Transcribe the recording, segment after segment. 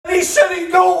He said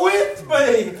He'd go with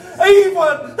me even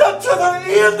to the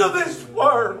end of this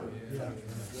world.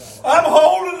 I'm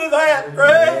holding to that,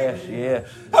 Greg. Yes, yes.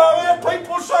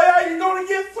 People say, how are you going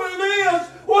to get through this?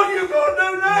 What are you going to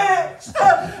do next?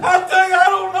 I think I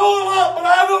don't know a lot, but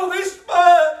I know this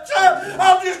much.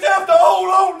 I'll just have to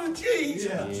hold on to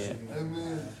Jesus. Yeah.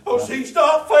 Because He's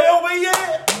not failed me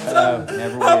yet. No,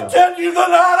 never will. I'm telling you, the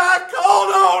night I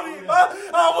called on Him,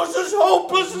 I was as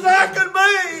hopeless as I could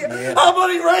be. Yeah. But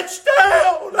He reached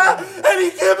down and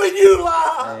He gave me new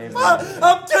life.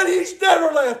 I'm telling you, He's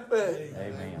never left me.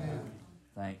 Amen.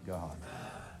 Thank God.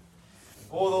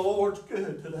 Oh, the Lord's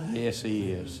good today. Yes,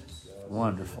 He is.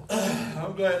 Wonderful.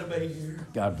 I'm glad to be here.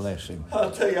 God bless Him.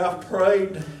 I'll tell you, I've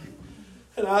prayed.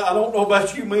 And I don't know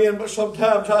about you men, but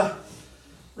sometimes I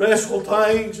wrestle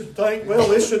things and think, well,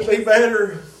 this would be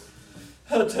better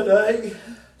today.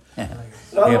 I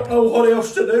don't know what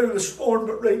else to do this morning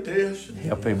but read this.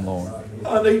 Help Him, Lord.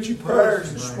 I need your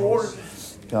prayers this morning.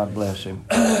 God bless Him.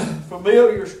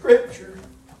 Familiar scripture.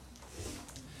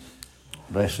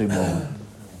 Bless Him, Lord.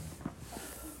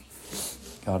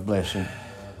 God bless Him.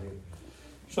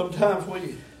 Sometimes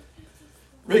we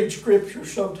read scripture,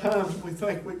 sometimes we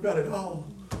think we've got it all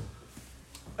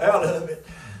out of it.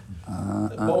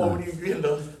 Boy, when you get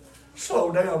to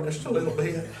slow down just a little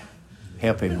bit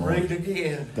Help Him, and Lord. read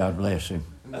again, God bless Him.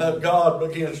 God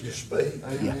begins to speak.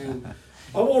 Yeah.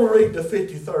 I want to read the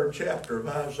 53rd chapter of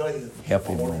Isaiah. Help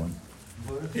Him, Lord.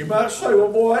 You might say,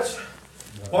 well, boy,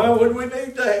 why would we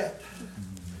need that?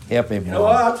 Help Him, You know,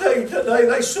 Lord. I'll tell you today,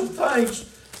 there's some things.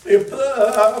 If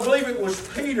I believe it was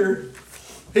Peter,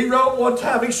 he wrote one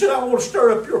time, he said, I want to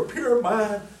stir up your pure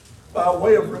mind by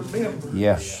way of remembrance.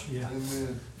 Yes. Yeah.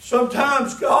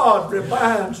 Sometimes God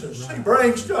reminds us. He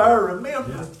brings to our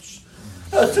remembrance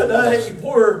today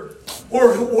where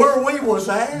we was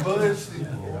at.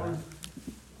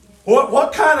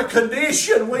 What kind of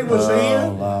condition we was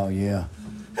in. Oh, yeah.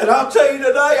 And I'll tell you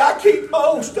today, I can't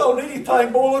boast on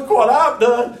anything. Boy, look what I've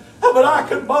done. But I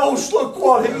can boast, look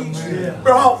what He's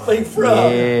brought me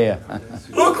from. Yeah.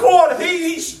 Look what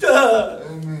He's done.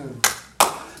 Amen.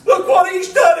 Look what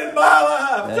He's done in my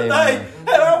life today. Amen.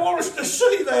 And I want us to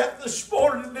see that this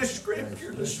morning in this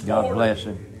scripture this morning. God bless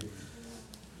Him.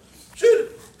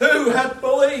 Who hath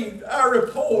believed our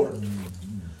report?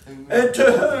 And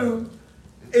to whom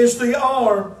is the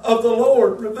arm of the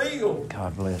Lord revealed?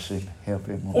 God bless Him. Help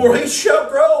Him, For Lord. He shall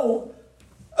grow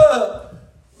up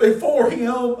before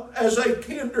Him as a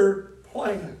tender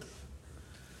plant,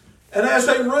 and as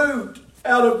a root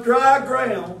out of dry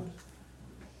ground.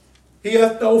 He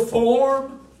hath no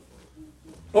form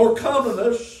nor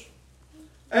comeliness,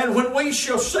 and when we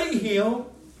shall see Him,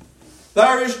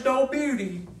 there is no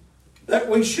beauty that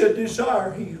we should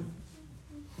desire Him.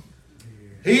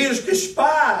 He is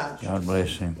despised God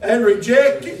bless Him. and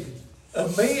rejected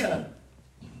of men,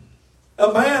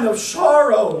 a man of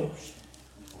sorrows,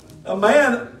 a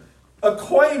man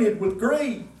acquainted with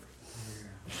grief.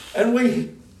 And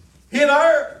we hid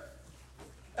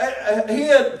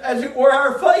as it were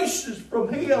our faces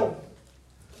from Him.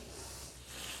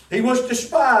 He was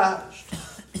despised,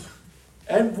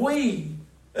 and we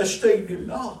esteemed Him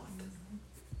not.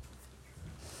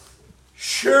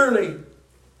 Surely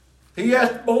He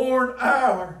hath borne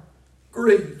our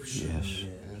griefs. Yes.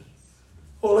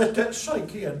 Well, let that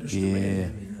sink in just a Yeah.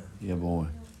 minute. Yeah, boy.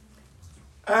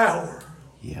 Our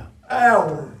Yeah.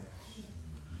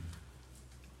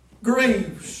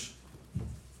 griefs,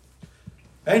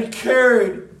 and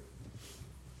carried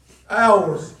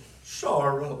our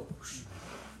sorrows.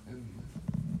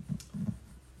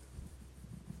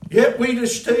 Yet we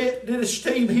did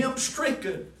esteem Him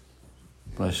stricken,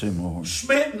 Bless Him, Lord.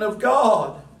 smitten of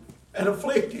God, and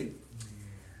afflicted.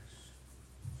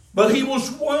 But He was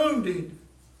wounded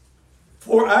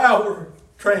for our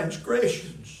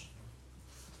transgressions.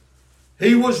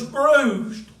 He was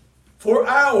bruised for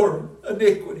our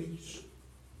iniquities.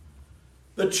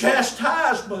 The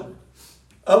chastisement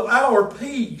of our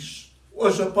peace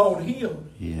was upon Him,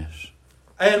 Yes.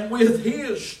 and with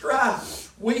His stripes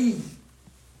we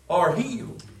are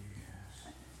healed.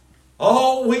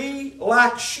 All we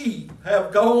like sheep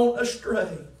have gone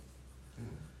astray,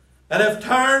 and have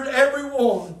turned every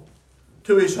one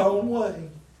to his own way.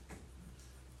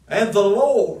 And the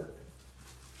Lord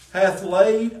hath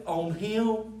laid on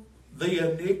Him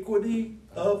the iniquity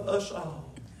of us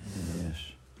all. Yes.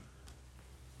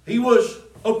 He was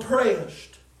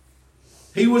oppressed.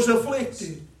 He was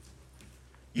afflicted.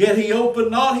 Yet He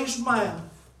opened not His mouth.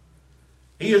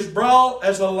 He is brought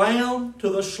as a lamb to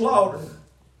the slaughter,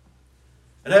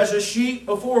 and as a sheep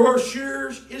before her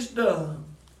shearers is dumb,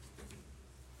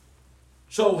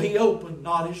 so He opened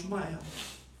not His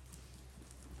mouth.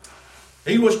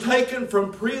 He was taken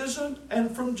from prison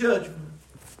and from judgment.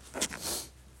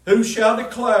 Who shall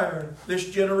declare this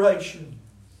generation?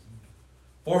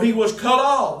 For he was cut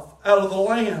off out of the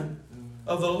land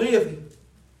of the living.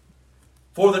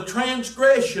 For the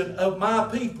transgression of my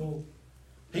people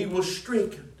he was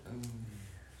stricken.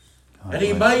 And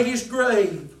he made his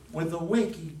grave with the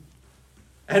wicked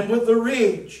and with the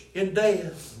rich in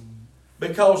death,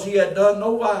 because he had done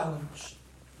no violence,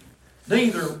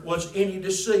 neither was any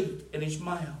deceit in his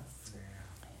mouth.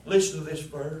 Listen to this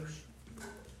verse.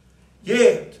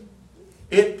 Yet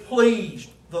it pleased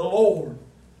the Lord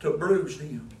to bruise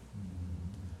him.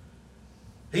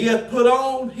 He hath put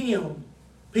on him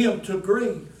to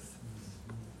grief.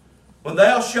 When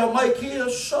thou shalt make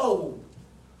his soul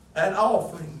an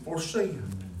offering for sin,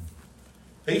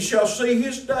 he shall see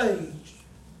his days.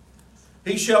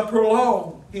 He shall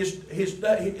prolong his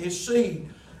seed,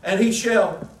 and he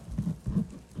shall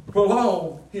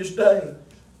prolong his days.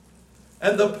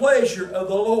 And the pleasure of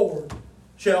the Lord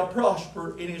shall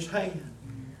prosper in his hand.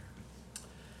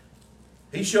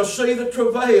 He shall see the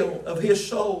travail of his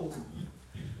soul,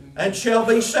 and shall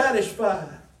be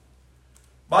satisfied.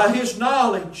 By his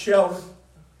knowledge shall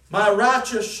my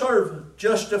righteous servant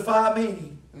justify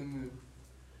many.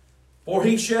 For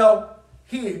he shall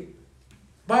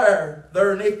bear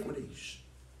their iniquities.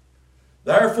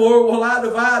 Therefore will I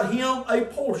divide him a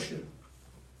portion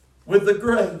with the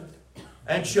great,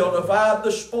 and shall divide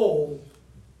the spoil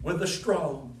with the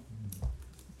strong.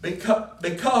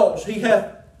 Because he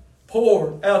hath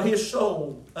poured out his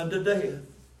soul unto death.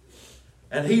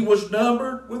 And he was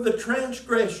numbered with the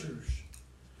transgressors,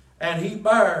 and he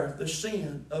bare the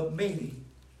sin of many,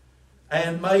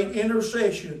 and made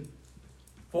intercession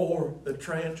for the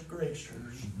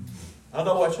transgressors. I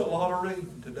know it's a lot of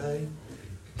reading today.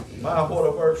 My, what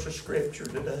a verse of Scripture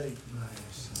today.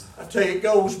 I tell you, it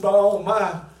goes beyond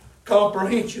my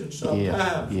comprehension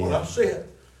sometimes when I sit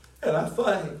and I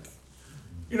think.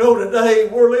 You know, today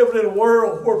we're living in a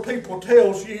world where people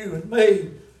tells you and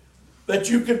me that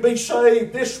you can be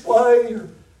saved this way, or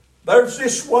there's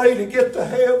this way to get to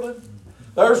heaven.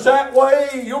 There's that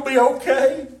way, you'll be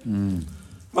okay.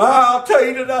 I'll tell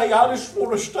you today, I just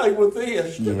want to stay with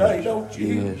this today, don't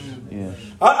you? Yes.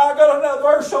 I got another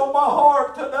verse on my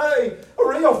heart today, a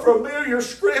real familiar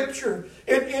Scripture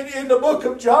in the book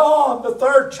of John, the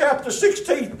 3rd chapter,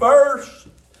 16th verse.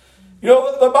 You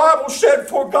know, the Bible said,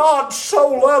 for God so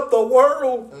loved the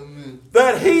world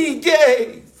that he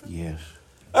gave. Yes.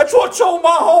 That's what's on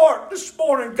my heart this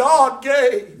morning. God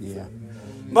gave. Yeah.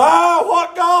 My,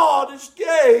 what God has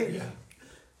gave.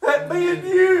 That me and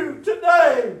you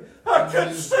today, I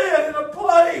could sit in a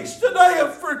place today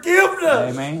of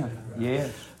forgiveness. Amen.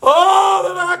 Yes. Oh,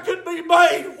 that I could be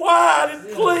made white and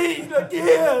clean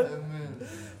again.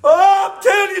 Oh, I'm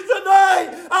telling you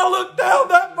today, I look down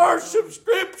that verse of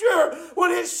Scripture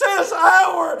when it says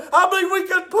our. I mean, we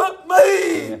can put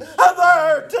me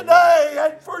there today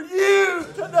and for you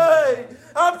today.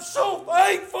 I'm so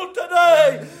thankful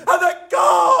today that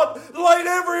God laid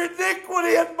every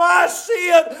iniquity in my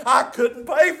sin. I couldn't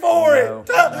pay for it.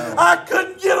 No. I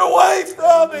couldn't get away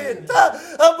from it.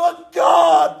 But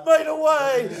God made a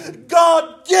way.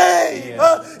 God gave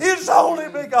His only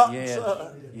begotten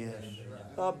Son.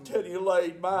 I'm telling you,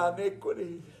 laid my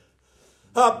iniquity.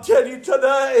 I'm telling you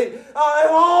today, and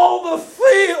all the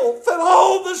filth and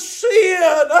all the sin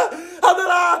that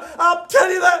I'm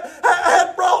telling you that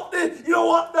had brought me, you know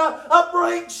what,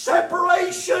 brings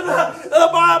separation. The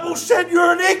Bible said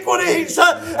your iniquities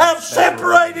have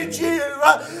separated you.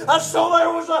 So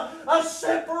there was a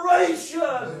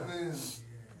separation.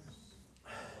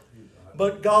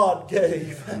 But God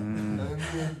gave.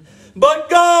 But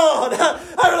God,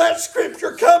 that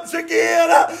Scripture comes again.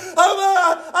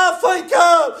 I think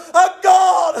of a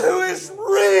God who is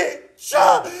rich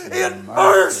in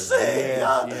mercy.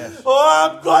 Yes.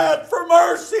 Oh, I'm glad for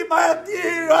mercy,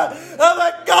 Matthew,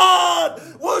 that God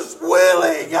was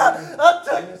willing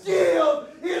to give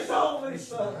His only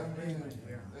Son.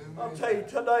 I'll tell you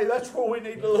today, that's what we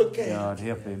need to look at. God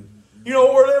help him. You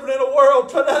know, we're living in a world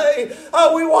today.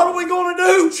 What are we going to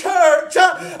do, church?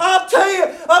 I'll tell you,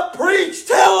 preach,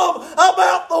 tell them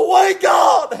about the way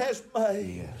God has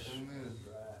made. Yes.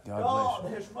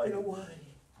 God has made a way.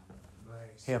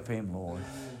 Help him, Lord.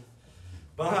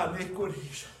 My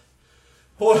iniquities.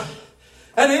 Boy,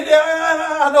 and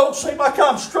I don't seem like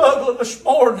I'm struggling this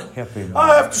morning. Help him,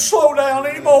 I have to slow down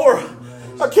anymore.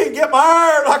 I can't get my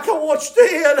iron like I once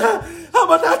did.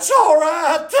 But that's all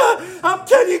right. I'm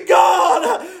telling you,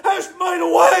 God has made a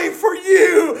way for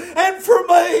you and for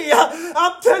me.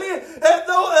 I'm telling you, and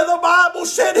the Bible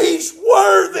said He's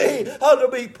worthy to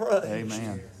be praised.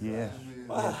 Amen. Yes.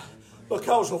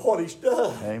 because of what He's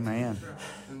done. Amen.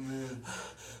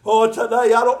 Oh,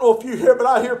 today, I don't know if you hear, but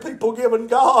I hear people giving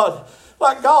God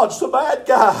like God's the bad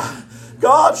guy.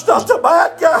 God's not the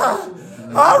bad guy.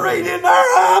 I read in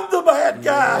there, I'm the bad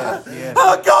guy.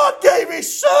 Yes. God gave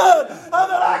His Son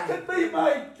that I could be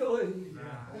made clean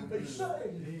and be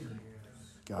saved.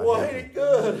 Well, ain't it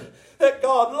good that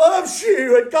God loves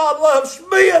you and God loves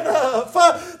me enough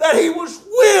that He was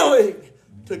willing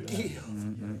to give?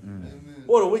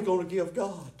 What are we going to give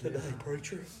God today,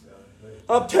 preacher?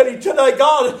 I'm telling you today,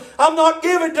 God, I'm not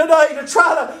giving today to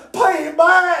try to pay Him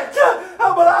back.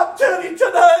 But I'm telling you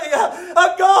today,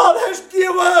 God has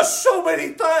given us so many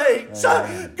things.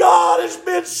 God has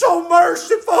been so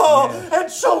merciful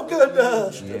and so good to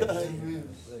us today.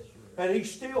 And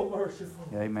He's still merciful.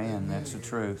 Amen. That's the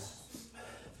truth.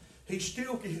 He's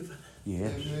still giving.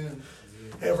 Yes.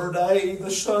 Every day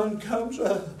the sun comes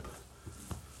up.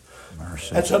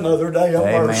 Mercy. That's another day of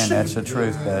Amen. mercy. That's the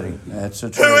truth, buddy. That's the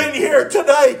Who truth. in here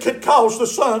today could cause the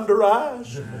sun to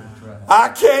rise? I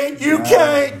can't. You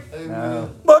can't.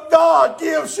 No. But God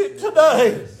gives it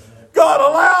today. God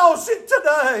allows it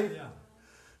today.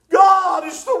 God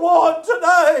is the one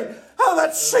today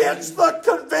that sends the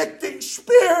convicting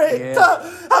spirit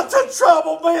to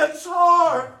trouble men's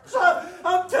hearts.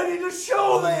 I'm telling you to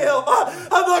show them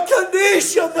the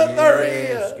condition that they're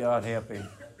in. God help him.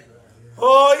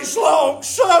 Oh, He's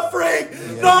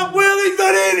long-suffering, not willing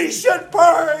that any should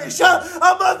perish,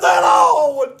 but that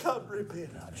all would come to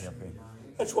repentance.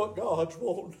 That's what God's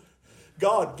wanting.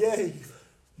 God gave.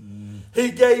 He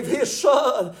gave His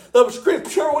Son. The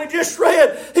scripture we just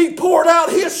read, He poured out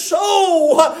His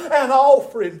soul, an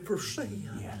offering for sin.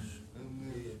 Yes.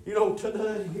 You know,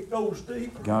 today it goes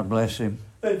deeper God bless him.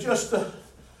 than just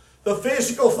the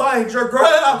physical things are great.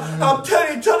 I'm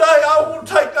telling you today, I won't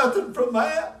take nothing from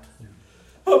that.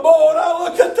 But boy, when I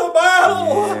look at the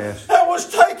battle that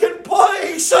was taking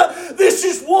place, this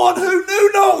is one who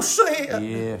knew no sin.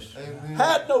 Yes.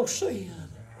 Had no sin.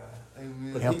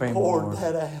 But Help He him, poured Lord.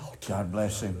 that out. God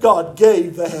bless him. God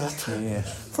gave that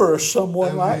Yes. for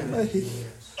someone like me.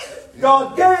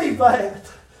 God gave that.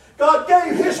 God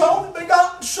gave His only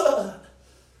begotten Son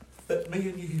that me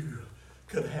and you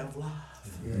could have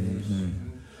life.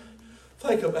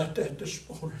 Think about that this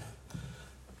morning.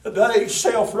 Today,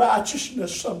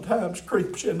 self-righteousness sometimes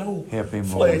creeps in on Help him,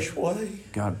 flesh way.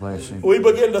 God bless him. We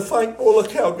begin to think, well,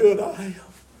 look how good I am.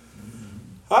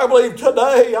 I believe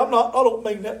today, I don't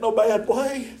mean that in no bad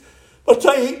way, but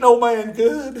they ain't no man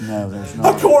good. No, there's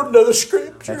not. According to the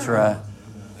scripture. That's right.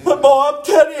 But boy, I'm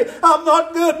telling you, I'm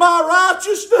not good. My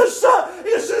righteousness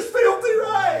is as filthy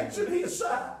rags in His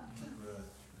sight.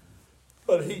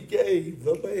 But He gave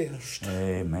the best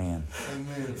Amen.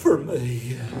 for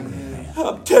me.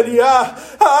 I'm telling you,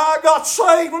 I got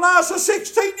saved when I was a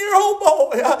 16-year-old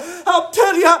boy. I'm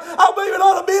telling you, I maybe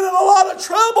not have been in a lot of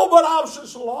trouble, but I was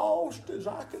as lost as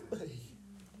I could be.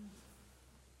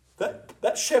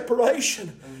 That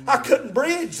separation, I couldn't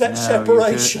bridge that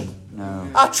separation.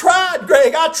 No. I tried,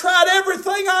 Greg. I tried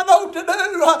everything I know to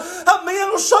do. Men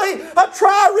will say, I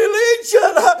try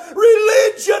religion.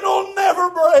 Religion will never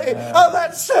break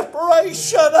that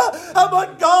separation.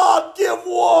 But God give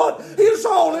one, His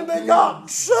only begotten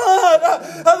Son,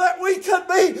 that we could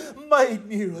be made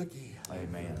new again.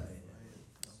 Amen.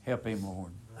 Help him,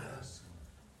 Lord.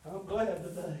 I'm glad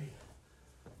today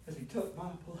that He took my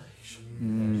place.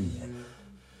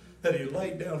 That He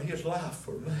laid down His life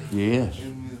for me. Yes.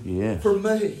 Yes. For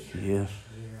me. Yes.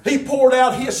 He poured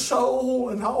out His soul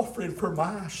an offering for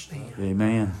my sin.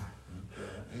 Amen.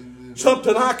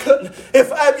 Something I couldn't.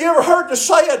 Have you ever heard the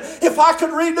saying, if I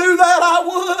could redo that, I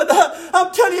would?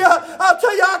 I'll tell you,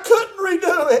 I couldn't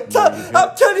redo it.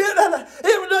 I'll tell you that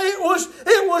it was.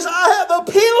 The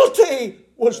penalty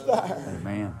was there.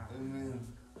 Amen.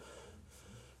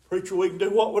 Preacher, we can do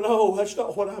what we know. That's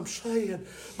not what I'm saying.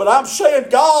 But I'm saying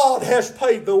God has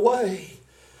paid the way.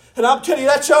 And I'm telling you,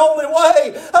 that's the only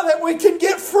way that we can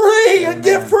get free and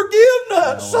get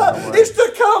forgiveness is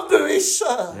to come to His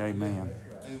Son. Amen.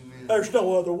 There's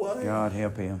no other way. God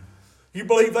help him. You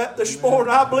believe that this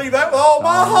morning? I believe that with all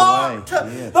my heart.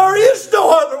 Yes. There is no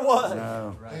other way.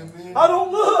 No. I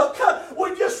don't look.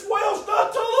 We just well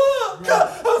not to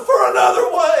look for another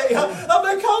way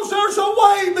because there's a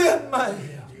way been made.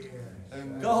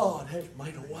 God has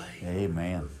made a way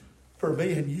Amen. for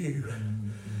me and you.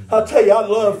 I'll tell you, I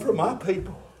love for my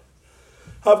people.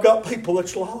 I've got people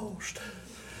that's lost.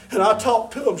 And I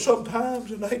talk to them sometimes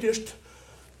and they just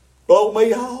blow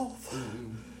me off.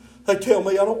 They tell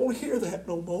me I don't want to hear that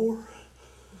no more.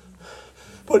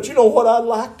 But you know what I'd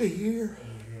like to hear?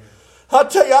 I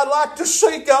tell you, I'd like to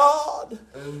see God.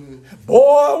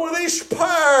 Boy, with His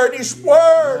power and His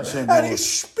Word and His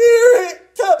Spirit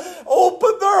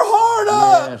open their heart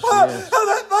up and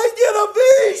that they get a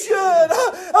vision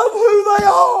of who they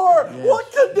are, what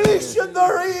condition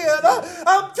they're in.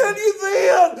 I'm telling you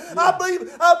then, I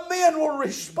believe men will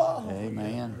respond.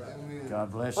 Amen.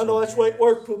 God bless you. I know that's the way it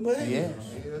worked with me. Yes.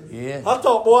 Yes. I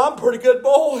thought, boy, I'm a pretty good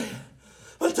boy.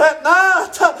 But that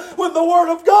night, when the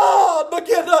Word of God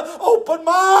began to open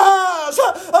my eyes,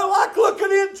 like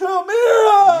looking into a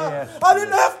mirror, I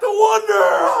didn't have to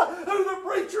wonder who the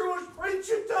preacher was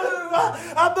preaching to.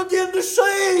 I began to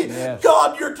see,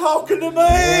 God, you're talking to me.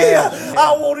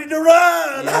 I wanted to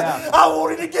run. I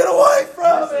wanted to get away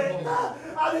from it.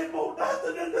 I didn't want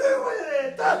nothing to do with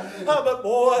it. But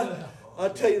boy, I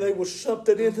tell you, there was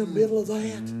something in the middle of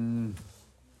that.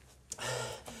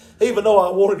 Even though I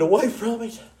wanted away from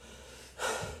it.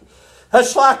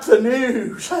 That's like the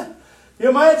news. You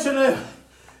imagine if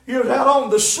you was out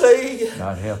on the sea.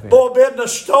 God help you. Boy, been in a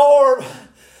storm.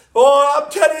 Boy,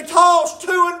 I'm telling you, tossed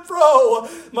to and fro.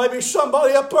 Maybe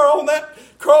somebody up there on that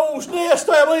crow's nest,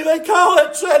 I believe they call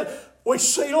it, said, we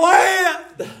see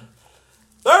land.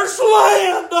 There's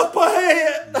land up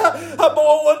ahead.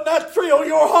 Boy, wouldn't that thrill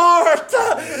your heart?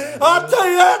 I'll tell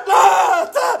you that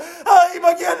night, He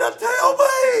began to tell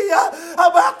me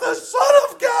about the Son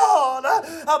of God.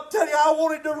 I'm telling you, I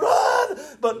wanted to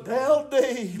run, but down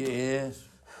deep. Yes.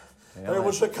 There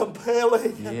was a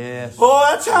compelling. Yes. Boy,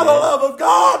 that's how the love of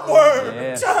God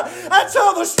works. Yes. That's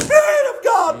how the Spirit of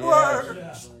God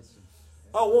works.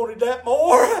 I wanted that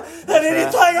more than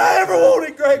anything I ever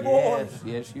wanted, Greg Warren.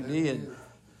 Yes, you did.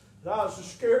 I was the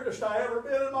scaredest I ever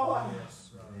been in my life.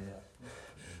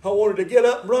 I wanted to get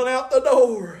up and run out the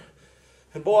door.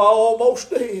 And boy, I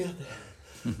almost did.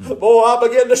 Boy, I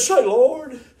began to say,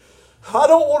 Lord, I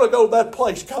don't want to go to that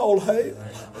place called hell.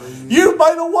 You've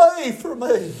made a way for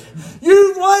me.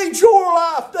 You've laid your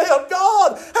life down.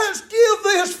 God has given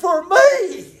this for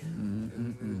me.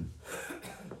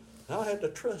 I had to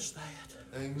trust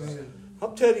that. Amen.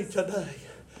 I'm telling you today,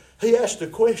 He asked a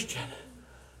question.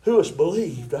 Who has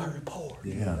believed our report?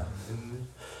 Yeah.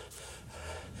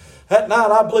 That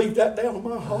night I believed that down in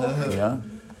my heart. Yeah.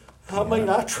 I mean,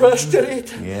 I trusted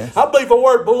it. Yes. I believe the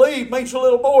word believe means a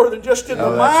little more than just in the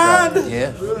mind. Right.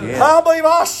 Yes. Yes. I believe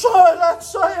I saw it. I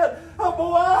said, oh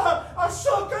boy, I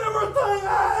sunk everything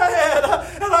I had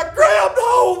and I grabbed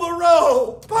hold of the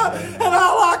rope. And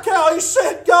I like how He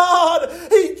said, God,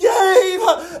 He gave.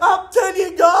 I'm telling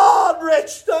you, God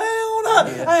reached down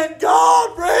and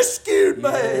God rescued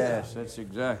me. Yes, that's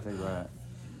exactly right.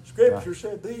 Scripture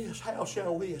said this, how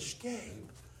shall we escape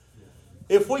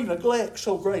if we neglect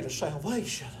so great a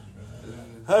salvation?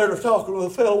 I heard her talking with a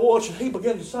fellow once and he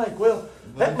began to think, well,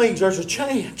 that means there's a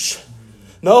chance.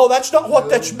 No, that's not what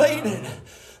that's meaning.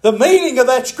 The meaning of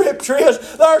that scripture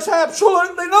is there's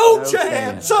absolutely no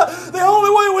chance. The only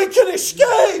way we can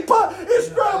escape is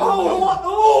grab hold of what the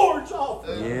Lord's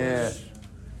offering. Yes.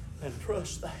 And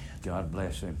trust that. God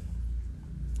bless Him.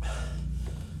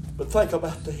 But think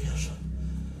about this.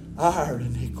 Our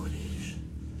iniquities.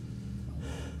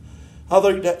 I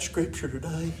read that scripture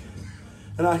today,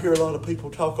 and I hear a lot of people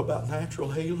talk about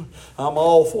natural healing. I'm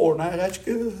all for that. That's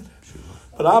good.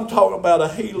 But I'm talking about a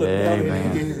healing down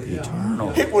in here.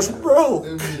 Eternal. It was broke.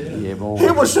 Yeah, boy.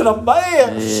 It was in a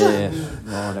mess. Yes.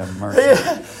 Lord have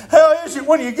mercy. How is it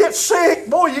when you get sick?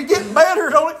 Boy, you get better.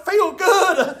 Don't it feel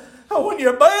good? When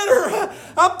you're better,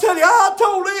 I'm telling you, I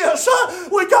told this.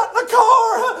 We got in the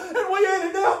car and we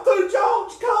headed down through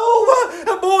Jones Cove,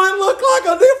 and boy, it looked like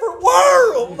a different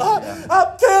world.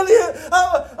 I'm telling you,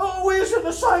 we was in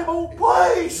the same old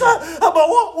place, but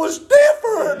what was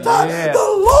different? The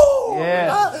Lord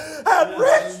had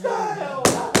reached down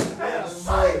and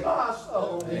saved my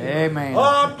soul. Amen.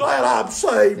 Oh, I'm glad I'm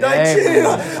saved, ain't you?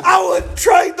 I wouldn't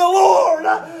trade the Lord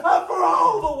for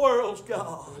all the world's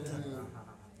God.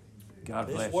 God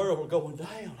bless this world going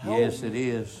down. Yes, it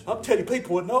is. I'm telling you,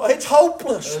 people would know it's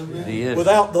hopeless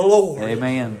without the Lord.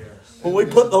 Amen. When we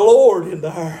put the Lord in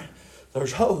there,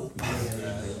 there's hope.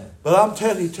 But I'm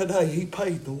telling you today, He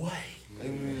paid the way.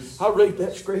 Amen. I read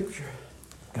that scripture.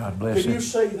 God bless Can you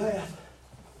see that?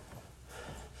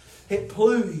 It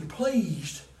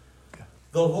pleased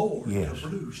the Lord to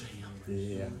bruise Him.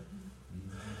 Yeah.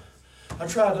 I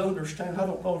try to understand. I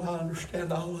don't know if I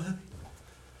understand all of it.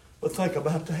 But think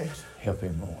about that. Help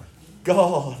Him, Lord.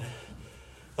 God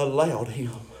allowed Him.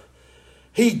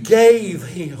 He gave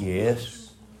Him.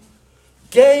 Yes.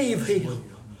 Gave Him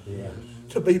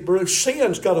to be bruised.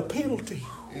 Sin's got a penalty.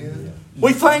 Yeah.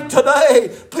 We think today,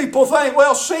 people think,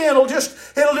 well, sin it'll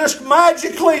just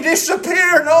magically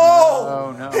disappear.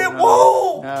 No, it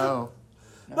won't. No.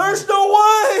 There's no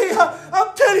way.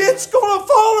 I'm telling you, it's going to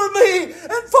follow me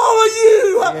and follow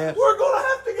you. Yes. We're going to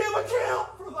have to give account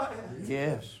for that.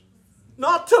 Yes.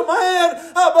 Not to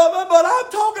man, but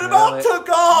I'm talking about to God.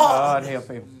 God help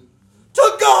him.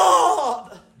 To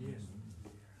God.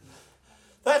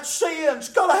 That sin's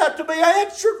going to have to be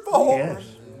answered for. Yes.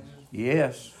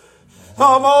 Yes.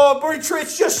 Preacher,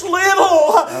 it's just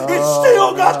little. It's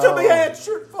still got to be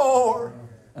answered for.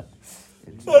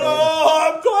 But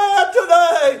I'm glad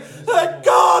today that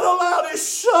God allowed His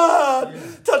Son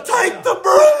to take the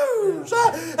bruise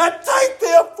and take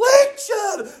the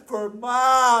affliction for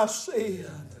my sin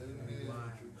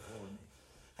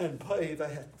and pay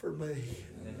that for me.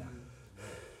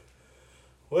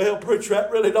 Well, preacher,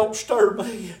 that really don't stir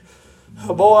me.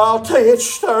 Boy, I'll tell you, it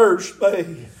stirs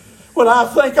me. When I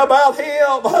think about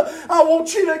Him, I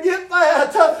want you to get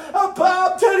that. I'm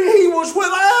telling you, He was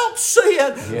without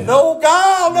sin. Yeah. No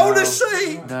guile, no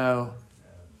deceit. No.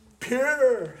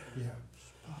 Pure.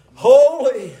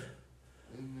 Holy.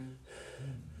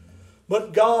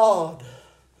 But God,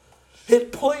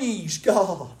 it pleased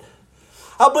God.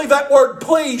 I believe that word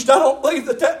pleased, I don't believe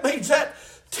that means that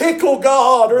tickle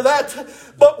God or that,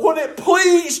 but when it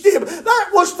pleased Him, that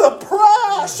was the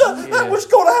price that was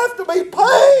going to have to be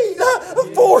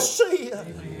paid for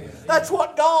sin. That's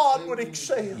what God would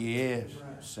accept. Yes.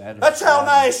 That's how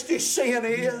nasty sin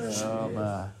is. Oh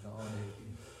my.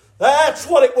 That's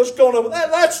what it was going to,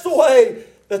 that's the way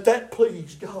that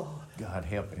pleased God. God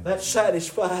help him. That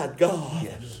satisfied God.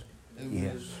 Yes.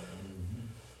 Yes.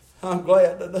 I'm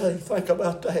glad today, think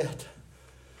about that.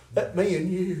 That me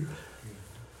and you,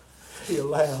 He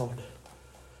allowed.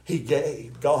 He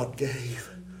gave. God gave.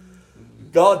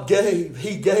 God gave.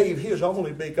 He gave His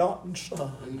only begotten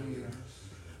Son.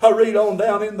 I read on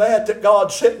down in that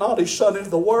God sent not His Son into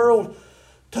the world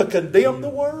to condemn the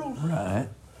world. Right.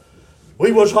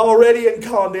 We was already in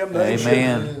condemnation.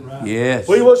 Amen. Yes.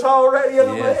 We was already in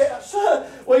a mess.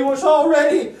 We was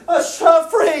already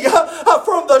suffering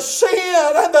from the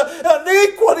sin and the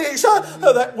iniquities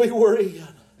that we were in.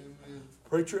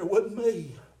 Preacher, it wasn't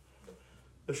me.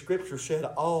 The Scripture said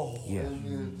all. Yes.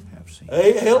 Have seen.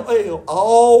 A-L-L.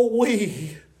 All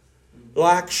we,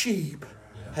 like sheep,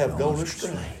 have gone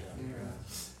astray.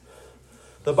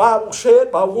 The Bible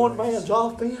said by one man's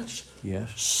offense,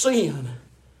 yes, sin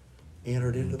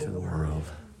entered into the world.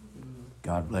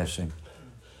 God bless him.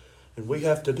 And we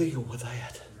have to deal with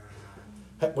that.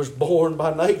 That was born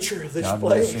by nature of this God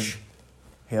bless flesh. him.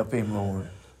 Help him, Lord.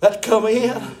 That come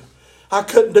in. I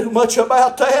couldn't do much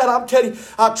about that. I'm telling you,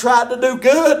 I tried to do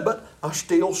good, but I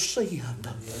still sinned.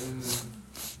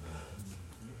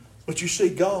 But you see,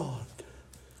 God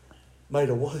made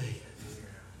a way.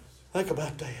 Think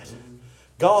about that.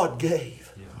 God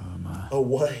gave a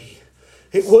way.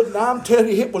 It wasn't, I'm telling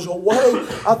you, it was a way.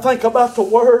 I think about the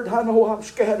Word. I know I'm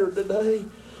scattered today.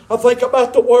 I think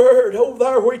about the Word over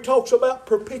there where He talks about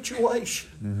perpetuation.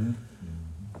 Mm-hmm.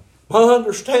 My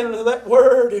understanding of that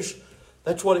Word is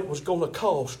that's what it was going to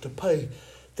cost to pay.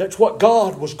 That's what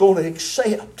God was going to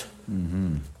accept.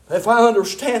 Mm-hmm. If I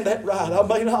understand that right, I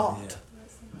may not.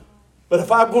 But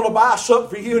if I'm going to buy something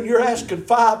for you and you're asking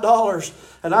 $5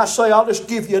 and I say I'll just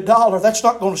give you $1, that's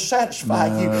not going to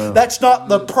satisfy you. That's not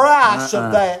the price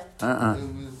of that.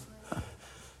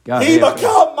 He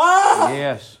become mine.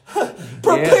 Yes.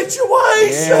 Perpetuation.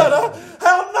 Yes.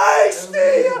 How nasty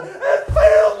and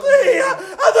filthy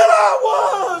that I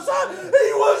was.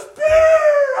 He was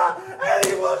pure and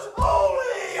He was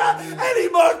holy and He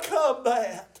become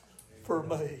that for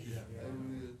me.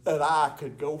 That I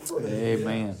could go for Him.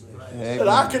 Amen. That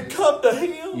I could come to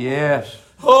Him. Yes.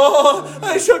 Oh,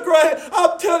 it's a great,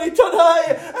 I'm telling you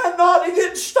today, and not, He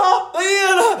didn't stop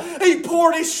then. He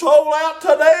poured His soul out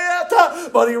to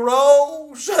death, but He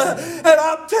rose. And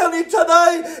I'm telling you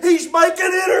today, He's making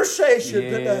intercession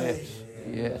today.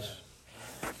 Yes.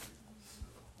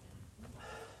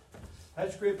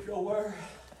 That scriptural word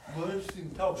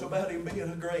talks about Him being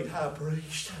a great high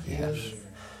priest. Yes.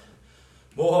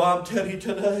 Boy, I'm telling you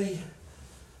today,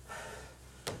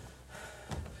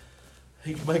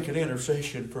 He's making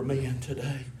intercession for men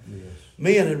today. Yes.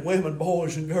 Men and women,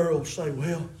 boys and girls say,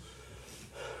 well,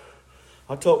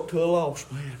 I talked to a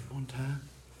lost man one time.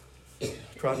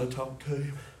 Tried to talk to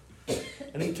him.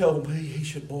 And he told me, he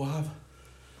said, boy,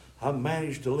 I've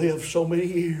managed to live so many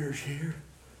years here.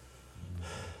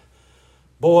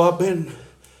 Boy, I've been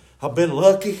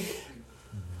lucky.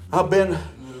 I've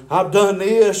done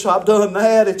this, I've done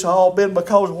that. It's all been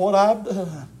because of what I've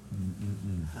done.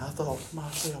 I thought to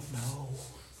myself, no.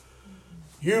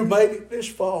 You made it this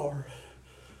far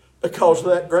because of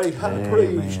that great high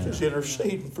priest is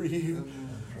interceding for you.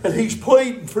 And He's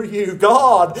pleading for you.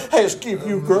 God has given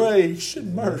you grace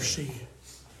and mercy.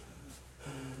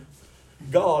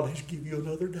 God has given you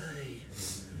another day.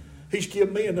 He's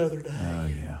given me another day. Oh,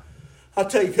 yeah. I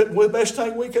tell you, the best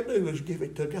thing we can do is give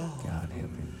it to God. God help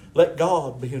Him. Let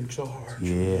God be in charge.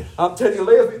 Yes. I'm telling you,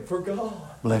 live it for God.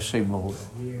 Bless Him, Lord.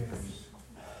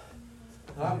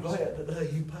 I'm glad today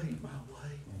He paid my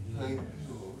way.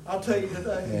 I'll tell you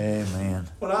today, Amen.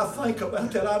 when I think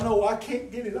about that, I know I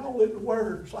can't get it all into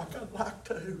words like I'd like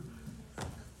to.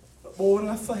 But boy, when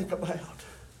I think about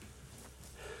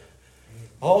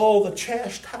all the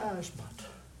chastisement,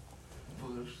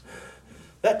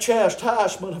 that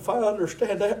chastisement, if I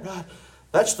understand that right,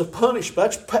 that's the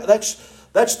punishment.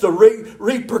 That's the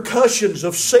repercussions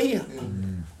of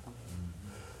sin.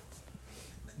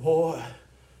 Boy,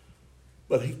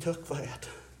 but He took that.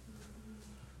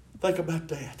 Think about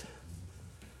that.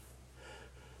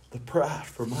 The price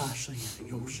for my sin and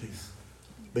your sin has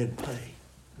been paid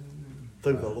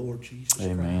through the Lord Jesus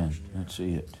Amen. Christ. That's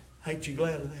it. Ain't you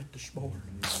glad of that this morning?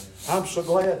 I'm so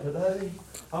glad today.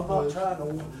 I'm not trying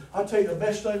to. I tell you, the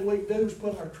best thing we can do is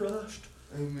put our trust.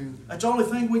 Amen. That's the only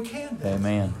thing we can do.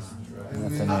 Amen.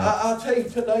 Nothing else. I tell you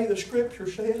today, the Scripture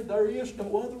said there is no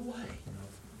other way.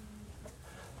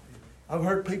 I've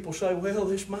heard people say, "Well,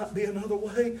 this might be another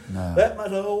way." No. That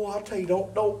might. No, I tell you,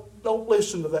 don't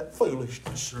listen to that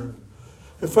foolishness.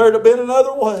 If there'd have been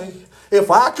another way,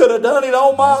 if I could have done it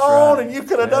on my That's own right. and you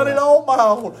could have done it on my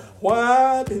own,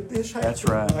 why did this happen That's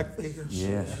right. like this?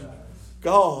 Yes.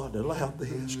 God allowed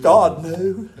this. God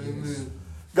knew. Amen.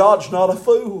 God's not a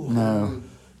fool. No.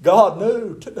 God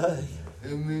knew today.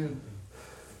 Amen.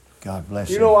 God bless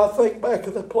You Him. know, I think back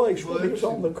of the place when He was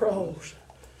on the cross.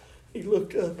 He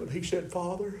looked up and He said,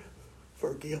 "Father,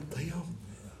 forgive them.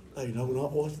 They know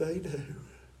not what they do."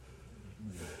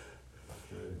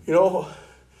 You know,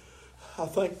 I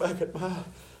think back at my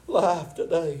life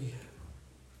today.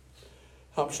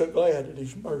 I'm so glad that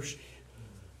His mercy,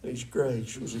 His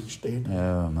grace was extended.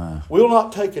 Oh, my. We'll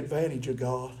not take advantage of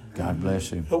God. God bless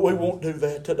Him. But we won't do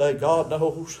that today. God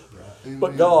knows. Amen.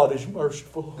 But God is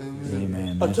merciful.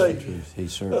 Amen. I That's tell the you, truth. He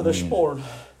certainly this is. morning,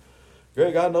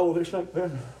 Greg, I know this ain't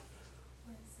been,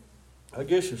 I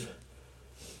guess it's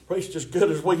preached as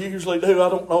good as we usually do. I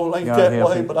don't know it ain't God that help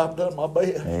way, you. but I've done my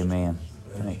best. Amen.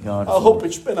 Thank God I for hope it.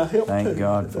 it's been a help to Thank you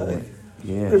God for today. it.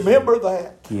 Yes. Remember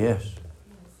that Yes.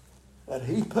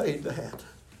 He paid that.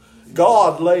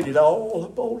 God laid it all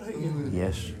upon Him.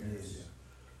 Yes.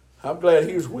 I'm glad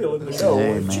He was willing to go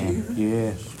with you. Amen.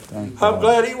 Yes. Thank I'm God.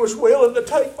 glad He was willing to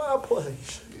take my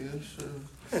place Yes, sir.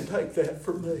 and take that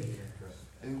for me.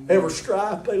 Amen. Every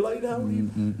stripe they laid on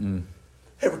Him,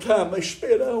 every time they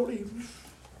spit on Him.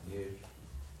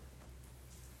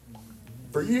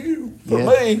 For you, for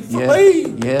me, for me.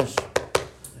 Yes.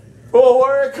 Oh,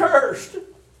 where it cursed.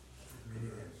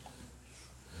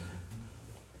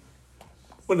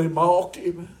 When they mocked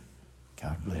Him,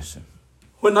 God bless Him.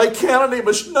 when they counted Him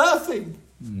as nothing.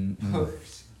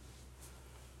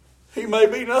 He may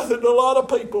be nothing to a lot of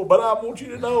people, but I want you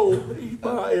to know He's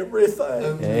my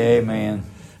everything. Amen.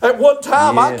 At one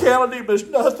time, I Yes. counted Him as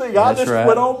nothing. I That's just right.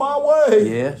 went on my way.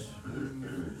 Yes.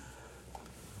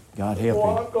 God Oh,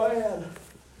 help I'm glad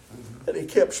that He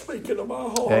kept speaking to my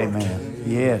heart. Him. Amen.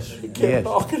 Yes. He kept Yes.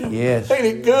 knocking Him. Yes. Ain't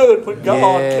it good when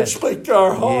God Yes. can speak to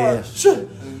our hearts?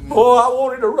 Oh, I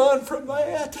wanted to run from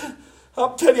that.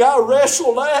 I'm telling you, I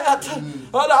wrestled that.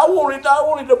 And I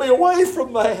wanted to be away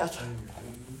from that.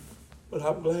 But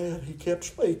I'm glad He kept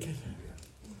speaking.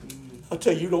 I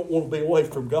tell you, you don't want to be away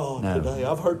from God No. today.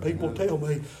 I've heard people tell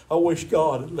me, I wish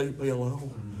God would leave me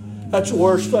alone. That's the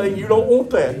worst thing. You don't want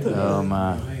that today. Oh,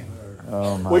 my.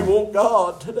 Oh, my. We want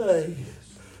God today.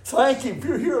 Thank Him if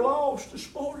you're here lost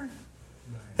this morning.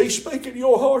 He's speaking to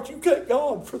your heart. You thank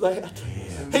God for that.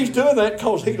 He's doing that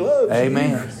because He loves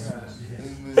Amen.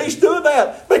 you. He's doing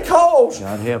that because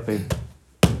God help Him.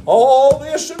 all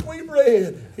this that we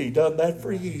read, He done that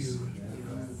for you.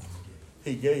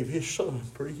 He gave His Son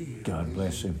for you. God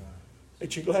bless Him.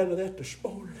 Ain't you glad of that this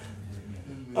morning?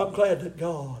 I'm glad that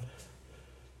God,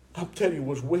 I'm telling you,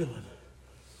 was willing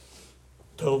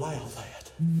to allow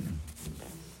that.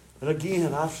 And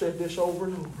again, I've said this over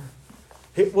and over.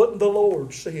 It wasn't the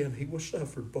Lord's sin He was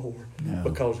suffered for, No.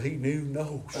 because He knew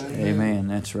no sin. Amen.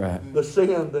 That's right. The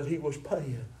sin that He was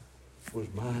paying was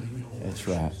mine and yours. That's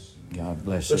right. God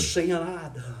bless The Him. sin I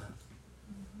done,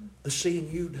 the sin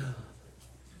you done,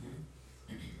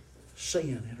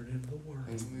 sin entered into the world.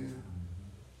 Amen.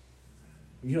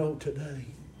 You know, today,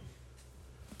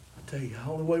 I tell you, the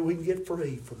only way we can get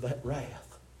free from that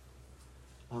wrath,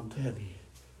 I'm telling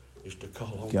you, is to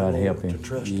call on God the Lord, help to Him.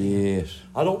 trust Him. Yes.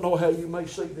 I don't know how you may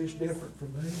see this different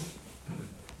from me.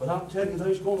 But I'm telling you,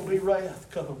 there's going to be wrath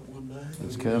coming one day.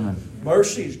 It's coming.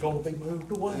 Mercy is going to be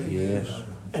moved away. Yes.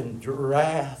 And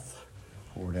wrath,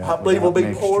 Poured out I believe, will be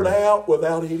without poured mixture. out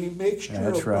without any mixture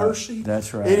That's of right. mercy.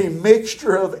 That's right. Any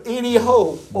mixture of any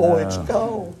hope. Boy, it's No.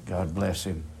 gone. God bless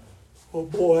him. Oh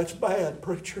boy, that's bad,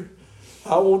 preacher.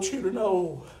 I want you to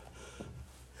know,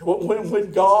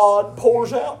 when God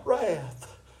pours out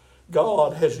wrath,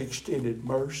 God has extended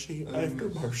mercy after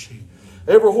mercy.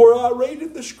 Everywhere I read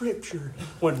in the Scripture,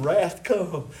 when wrath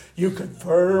comes, you can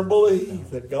firm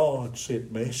believe that God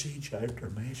sent message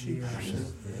after message.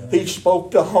 He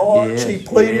spoke to hearts. He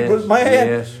pleaded with man.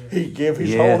 Yes. He gave His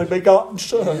Yes. only begotten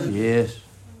Son. Yes.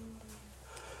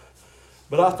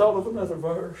 But I thought of another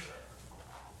verse.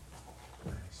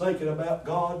 Thinking about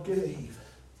God gave.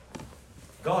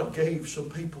 God gave some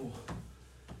people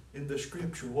in the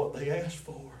Scripture what they asked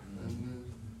for.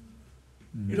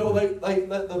 You know,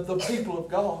 the people of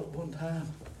God at one time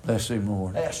Bless him,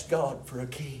 Lord. asked God for a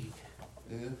king.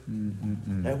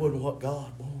 That wasn't what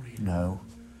God wanted. No.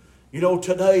 You know,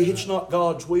 today it's not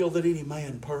God's will that any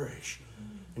man perish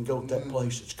and go to that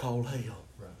place that's called hell.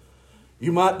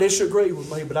 You might disagree with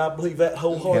me, but I believe that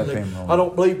wholeheartedly. Help him, Lord. I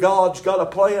don't believe God's got a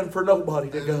plan for nobody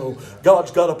to go.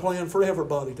 God's got a plan for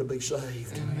everybody to be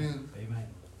saved. Amen.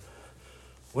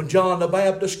 When John the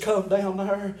Baptist come down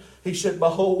there, he said,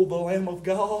 "Behold the Lamb of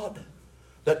God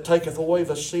that taketh away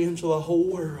the sins of the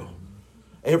whole world."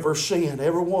 Every sin,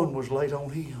 every one was laid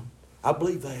on Him. I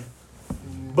believe that.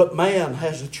 But man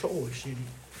has a choice in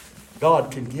it.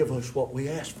 God can give us what we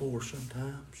ask for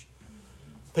sometimes.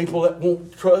 People that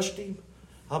won't trust Him,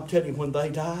 I'm telling you, when they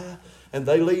die and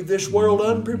they leave this world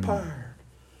unprepared,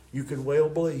 you can well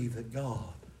believe that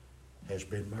God has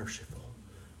been merciful.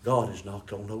 God has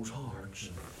knocked on those hearts.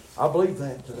 I believe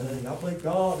that today. I believe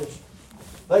God is...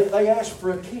 They asked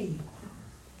for a king.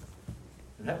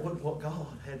 And that wasn't what God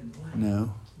had in plan.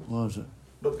 No. Was it?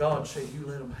 But God said, you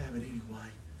let them have it anyway.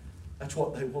 That's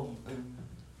what they want.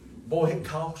 Boy, it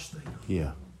costs them.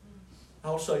 Yeah.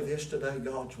 I'll say this today,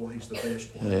 God's way is the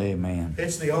best way. Amen.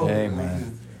 It's the only way.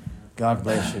 Amen. God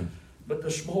bless him. But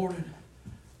this morning,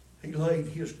 he laid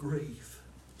his grief.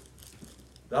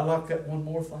 I like that one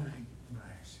more thing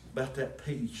about that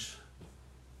peace.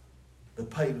 The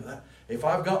payment. If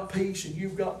I've got peace and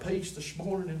you've got peace this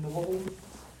morning in the Lord,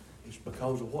 it's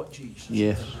because of what Jesus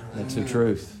Yes, did. that's the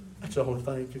truth. That's the only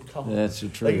thing can calm. That's the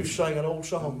They used truth. to sing an old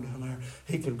song down there.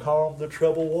 He can calm the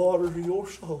troubled waters of your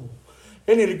soul.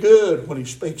 Isn't it good when He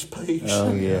speaks peace?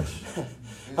 Oh, yes.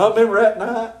 I remember that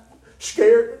night,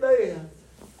 scared to death.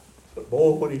 But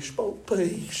boy, when He spoke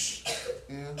peace,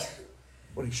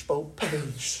 when He spoke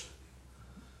peace,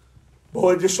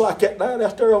 boy, just like that night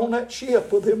out there on that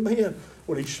ship with them men,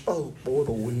 when He spoke, boy,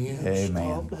 the wind Amen.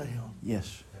 stopped down.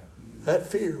 Yes. That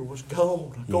fear was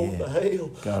gone, going to hell.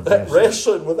 God That bless you.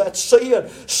 wrestling with that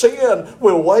sin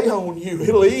will weigh on you.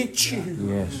 It'll eat you.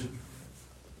 Yes.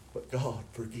 But God,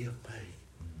 forgive me.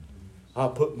 I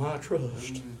put my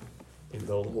trust in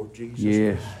the Lord Jesus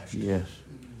Yes. Christ. Yes.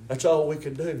 That's all we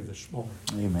can do this morning.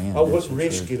 Amen. I That's wouldn't the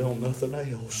risk truth. it on nothing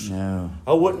else. No.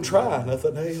 I wouldn't try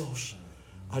nothing else.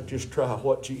 I'd just try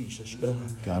what Jesus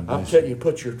done. God I'm bless telling you. you,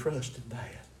 put your trust in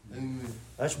that.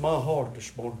 That's my heart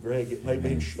this morning, Greg. It may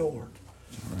be short.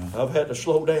 Right. I've had to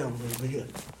slow down a little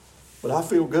bit. But I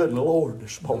feel good in the Lord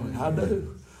this morning. I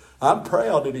do. I'm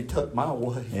proud that He took my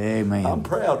way. Amen. I'm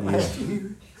proud, Yeah.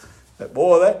 Matthew. That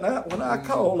boy, that night when I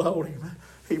called on Him,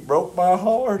 He broke my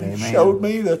heart. He Amen. showed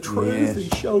me the truth. Yes. He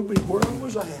showed me where I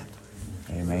was at.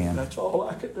 Amen. That's all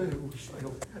I could do was say,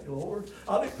 okay, Lord.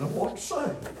 I didn't know what to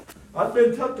say. I'd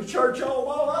been took to church all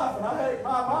my life, and I had it in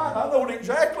my mind. I knew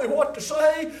exactly what to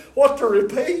say, what to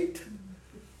repeat.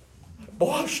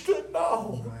 Boy, I stood in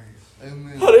awe. I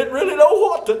didn't really know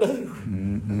what to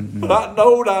do. But I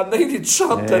knowed I needed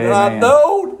something, and I Amen.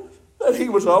 knowed that He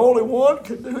was the only one who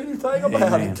could do anything about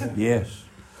Amen. it. Yes.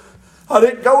 I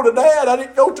didn't go to Dad. I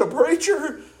didn't go to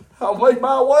preacher. I made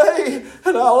my way,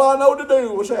 and all I know to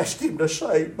do was ask Him to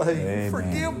save me. Amen.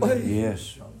 Forgive me.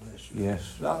 Yes.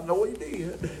 Yes. And I know He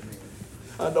did.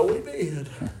 I know He did.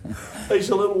 There's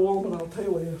a little woman, I'll tell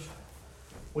you this.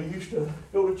 We used to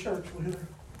go to church with her.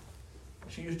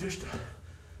 She was just,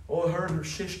 her and her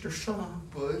sister's son,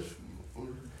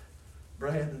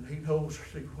 Brandon, he knows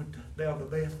her. He went down to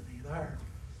Bethany there.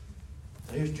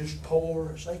 They was just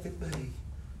poor as they could be.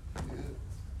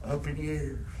 Up in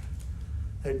years.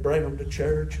 They'd bring them to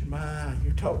church, and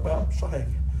you talk about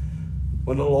singing.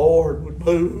 When the Lord would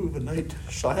move and they'd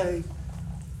sing.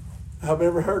 I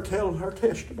remember her telling her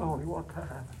testimony one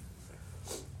time.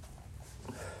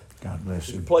 God bless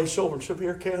There's a you. place over in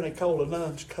Sevier County called the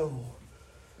Nuns Cove.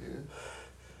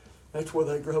 That's where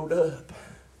they growed up.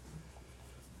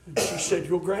 And she said,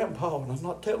 your grandpa, and I'm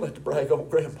not telling it to brag on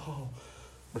Grandpa,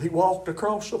 but he walked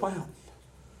across the mountain.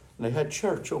 And they had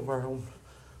church over there on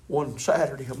one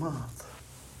Saturday a month.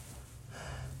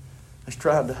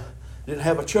 They didn't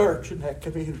have a church in that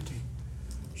community.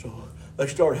 So they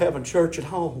started having church at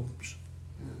homes.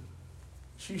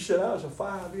 She said, I was a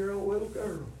 5-year-old little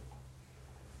girl.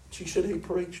 She said, he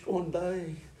preached one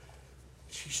day.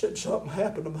 She said, something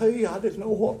happened to me. I didn't know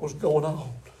what was going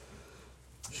on.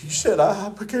 She said, I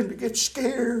began to get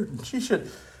scared. And she said,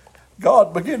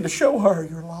 God began to show her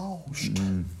you're lost.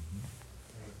 Mm-hmm.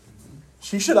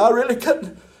 She said, I really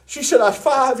couldn't. She said, I was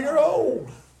 5-year-old.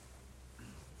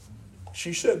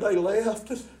 She said, they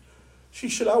left. She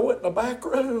said, I went in the back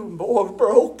room. Boy, I was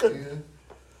broken. Yeah.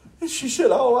 And she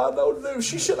said, all I know to do,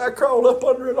 she said, I crawled up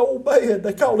under an old bed.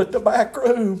 They called it the back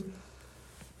room.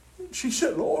 And she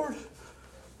said, Lord,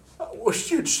 I wish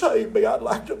you'd save me. I'd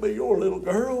like to be your little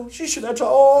girl. She said, that's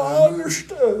all I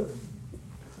understood.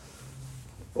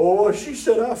 Oh, she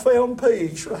said, I found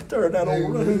peace right there in that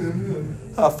old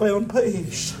room. I found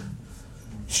peace.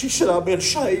 She said, I've been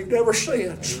saved ever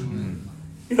since.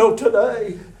 You know,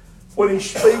 today, when he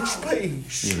speaks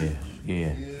peace.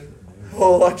 Yeah.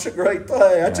 Oh, that's a great thing.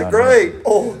 That's a great,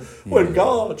 when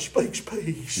God speaks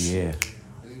peace. Yeah.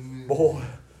 Boy.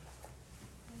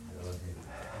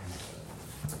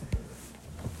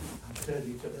 I tell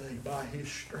you today, by his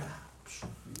stripes,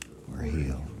 we're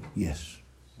healed. Yes.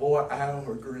 Boy,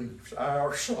 our griefs,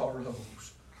 our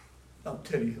sorrows. I'll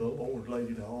tell you, the Lord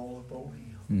laid it all upon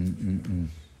him.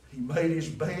 He made his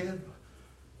bed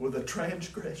with the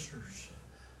transgressors.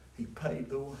 He paid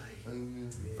the way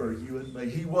for you and me.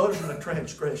 He wasn't a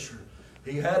transgressor.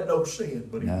 He had no sin,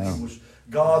 but he was.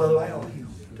 God allowed him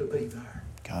to be there.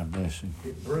 God bless him.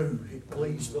 It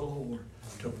pleased the Lord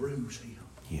to bruise him.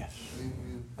 Yes.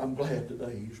 I'm glad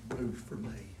today he's bruised for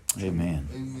me. Amen.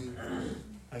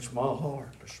 That's my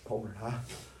heart this morning.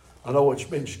 I know it's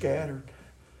been scattered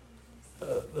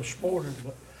this morning,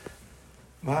 but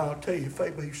I'll tell you, if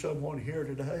there be someone here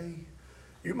today,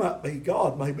 you might be,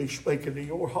 God may be speaking to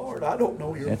your heart. I don't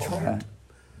know your heart. Right.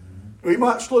 We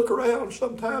might look around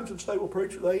sometimes and say, well,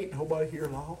 preacher, there ain't nobody here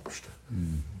lost.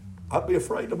 I'd be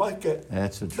afraid to make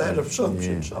that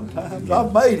assumption sometimes. Yeah.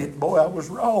 I've made it. Boy, I was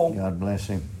wrong. God bless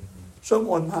him.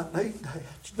 Someone might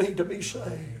need to be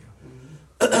saved.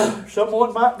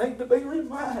 Someone might need to be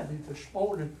reminded this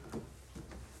morning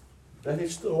that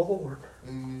it's the Lord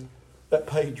that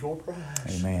paid your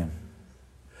price. Amen.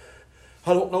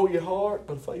 I don't know your heart,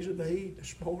 but if there's a need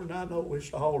this morning, I know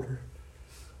this altar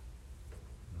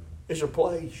is a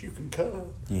place you can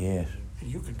come. Yes. And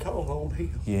you can call on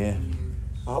him. Yeah.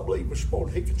 I believe this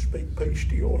morning he can speak peace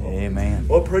to your heart. Amen.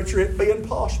 Well, preacher, it'd be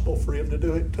impossible for him to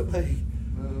do it to me.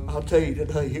 I'll tell you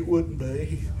today, it wouldn't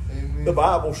be. Amen. The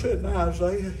Bible said in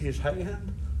Isaiah, his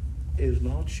hand is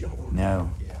not short.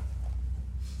 No.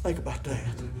 Think about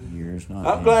that. Yours not.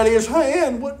 I'm glad his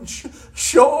hand wasn't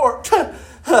short.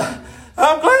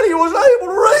 I'm glad he was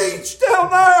able to reach down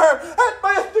there at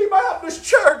Bethany Baptist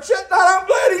Church that night. I'm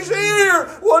glad his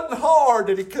ear wasn't hard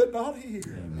that he could not hear.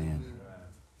 Amen.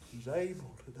 He's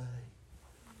able today.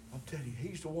 I'm telling you,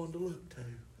 he's the one to look to.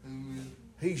 Amen.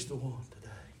 He's the one today.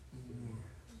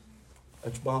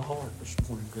 That's my heart this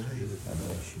morning, Greg.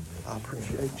 I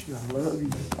appreciate you. I love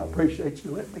you. I appreciate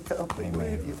you letting me come be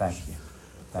with you. Thank you.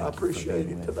 I appreciate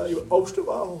it today, but most of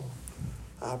all,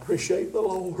 I appreciate the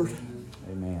Lord.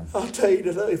 Amen. I'll tell you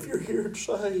today, if you're here and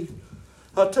saved,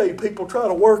 I'll tell you, people try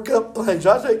to work up things.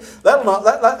 I tell you,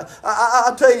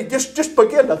 I tell you, just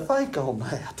begin to think on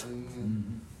that.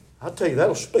 I tell you,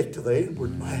 that'll speak to the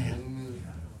inward man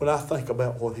when I think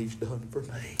about what he's done for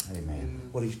me. Amen.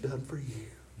 What he's done for you.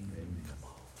 Amen. Come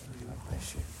on. God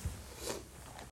bless you.